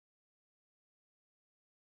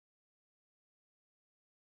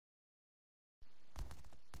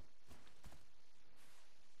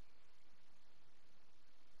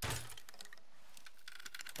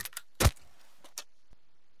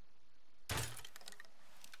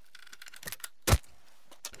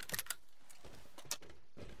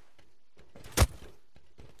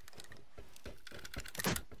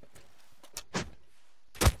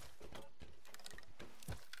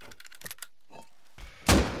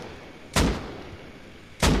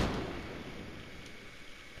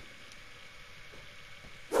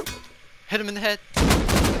Hit him in the head.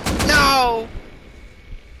 No!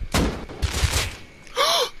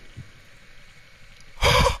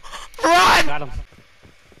 Run! Got him.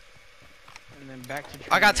 And then back to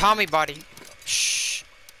training. I got Tommy body. Shh.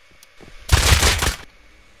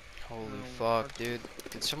 Holy fuck, dude.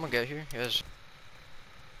 Did someone get here? Yes.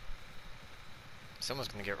 Someone's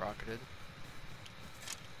gonna get rocketed.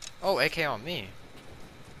 Oh, AK on me.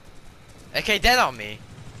 AK dead on me.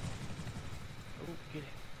 Oh, get it.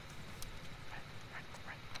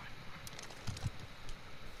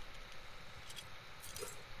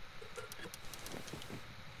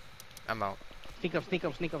 I'm out. Sneak up, sneak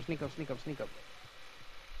up, sneak up, sneak up, sneak up, sneak up.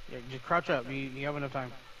 Yeah, just crouch up. You have enough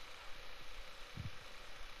time.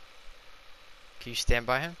 Can you stand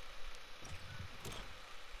by him?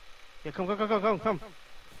 Yeah, come.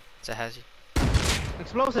 It's a hazy.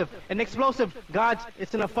 Explosive! An explosive! God,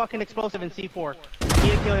 it's in a fucking explosive in C4. You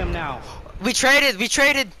need to kill him now. We traded! We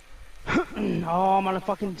traded! Oh, I'm on a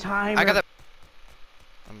fucking timer. I got the.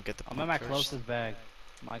 I'm gonna get the. I'm at my first. closest bag.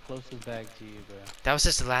 My closest bag to you, bro. That was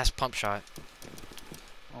just the last pump shot.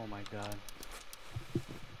 Oh my god.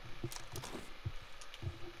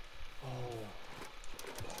 Oh.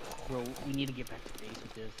 Bro, we need to get back to base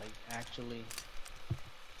with this. Like, actually.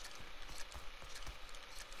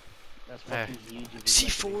 That's fucking huge. if we get back to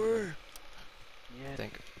C4! base. Yeah. I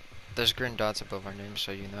think there's green dots above our names,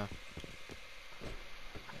 so you know.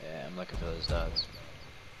 Yeah, I'm looking for those dots.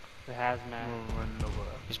 The hazmat.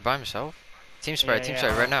 He's by himself? Team spray, Yeah, team yeah.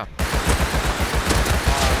 spray, right now.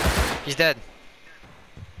 He's dead.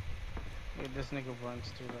 Yeah, this nigga runs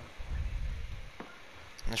too though.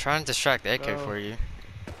 I'm trying to distract AK Go. for you.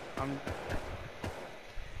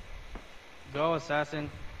 Go,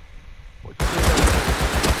 assassin.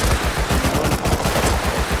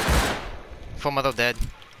 Full metal dead.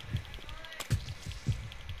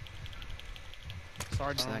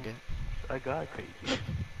 Sorry, It's not good. I got crazy.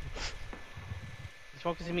 He's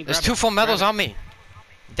focusing me. There's Grab two it, full grab metals it. on me.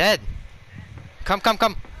 Dead. Come.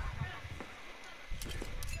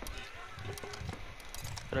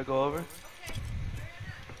 Did I go over?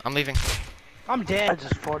 I'm leaving. I'm I dead.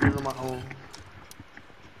 just fought into my own.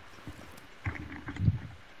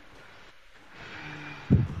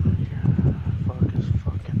 Fuck is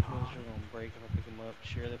fucking hard. Those are gonna break if I pick him up.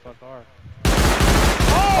 Sure they fuck are.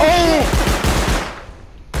 Oh!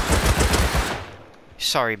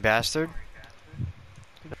 Sorry, bastard.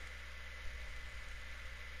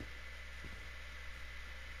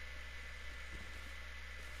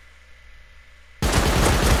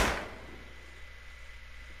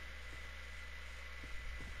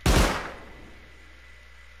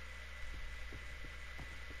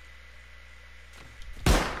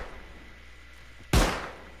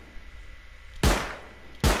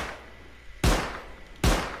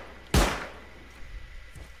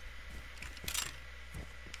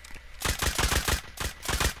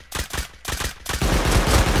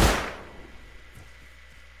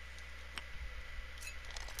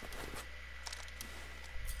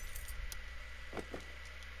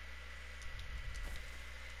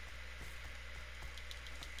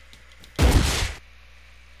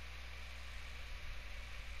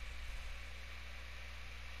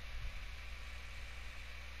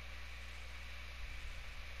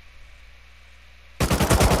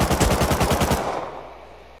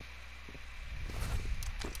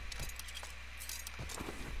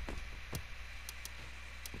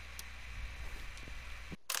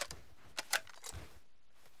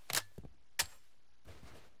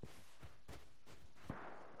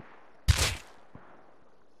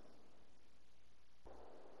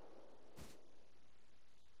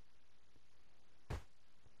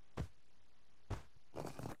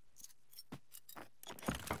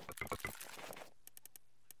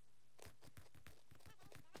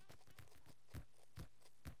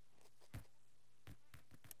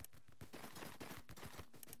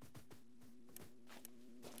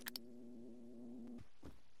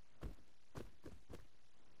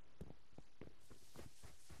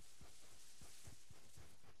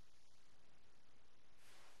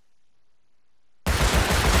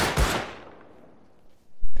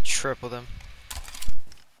 Triple them.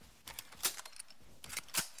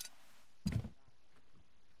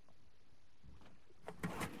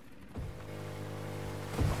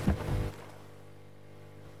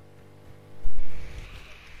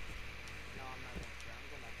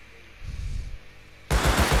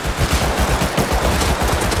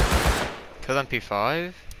 Kill them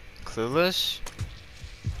P5. Clueless.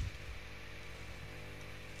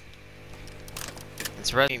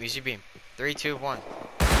 It's red beam, easy beam. 3, 2, 1.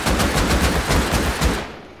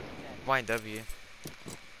 Blind W.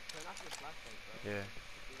 Yeah.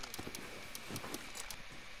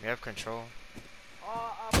 We have control.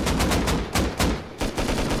 Oh,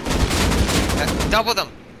 Double them!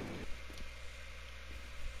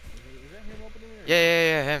 Is that him opening it?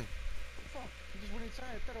 Yeah, him. Fuck, he just went inside.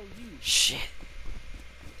 I thought it was you. Shit.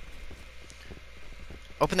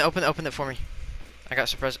 Open it for me. I got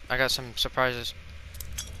some surprises.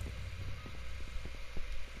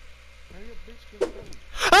 Hurry up, bitch, get it over.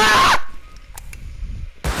 Ah!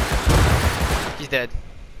 He's dead.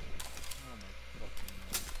 Oh my fucking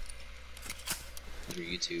god. Through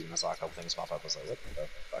YouTube, and I saw a couple things pop up. I was like, what the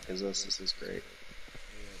fuck is this? This is great.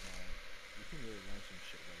 Yeah, man. You can really learn some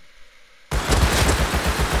shit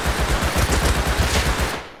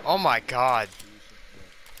like Oh my god. Jesus,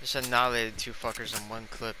 but Just annihilated 2 fuckers in 1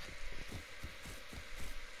 clip.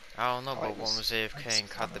 I don't know, I like but one this. was I like AFK this and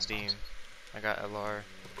caught the combo beam. stuff. I got LR.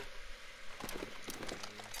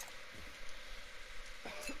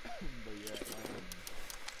 but yeah,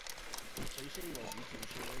 so you say you like YouTube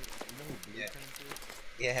shit, right? You know who Yeah. Blueprint is?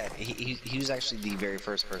 Yeah, he was actually the very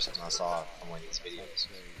first person I saw on one of these videos.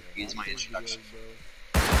 He's my introduction. Even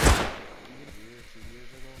a year, 2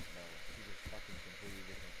 years ago, no, he's a fucking completely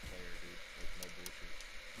different player, dude. Like, no bullshit.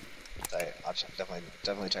 I'll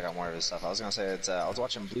definitely check out more of his stuff. I was gonna say it's I was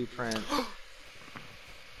watching Blueprint.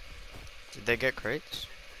 Did they get crates?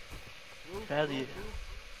 hell yeah.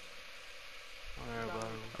 Alright, bro.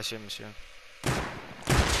 I see him.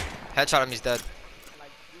 Headshot him, he's dead.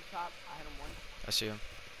 Like rooftop, I hit him once. I see him.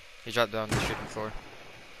 He dropped down the shooting floor.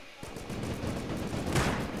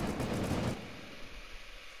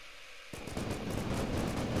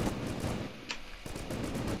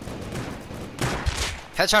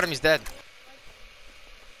 Headshot him, he's dead.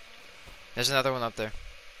 There's another one up there.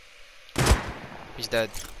 He's dead.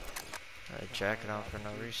 Jacking off for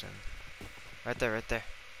no reason. Right there.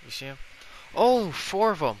 You see him? Oh,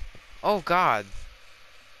 4 of them. Oh god.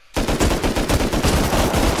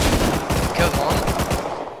 Killed one.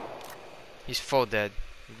 He's full dead.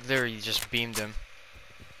 Literally just beamed him.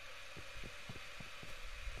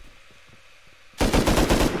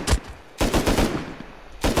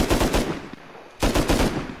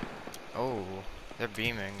 Oh, they're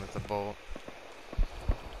beaming with the bolt.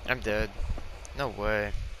 I'm dead. No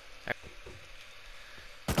way. I'm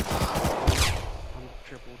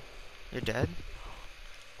tripled. You're dead?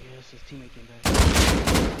 Yes, his teammate came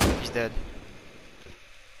back. He's dead.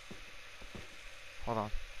 Hold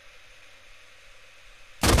on.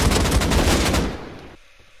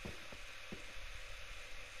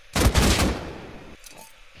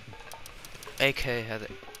 AK had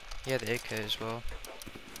it. He had the AK as well.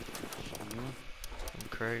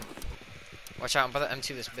 Great. Watch out, I'm about to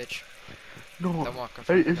M2 this bitch. No. Don't walk in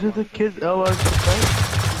Hey, front. is Don't it the walk. kid's LR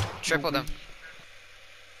fight? Triple them.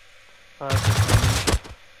 That's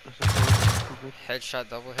Headshot,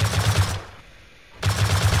 double hit.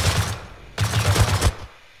 Shot one.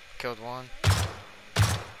 Killed one.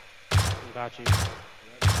 Got you.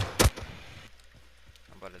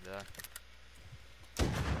 I'm about to die.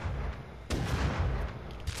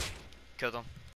 Killed him.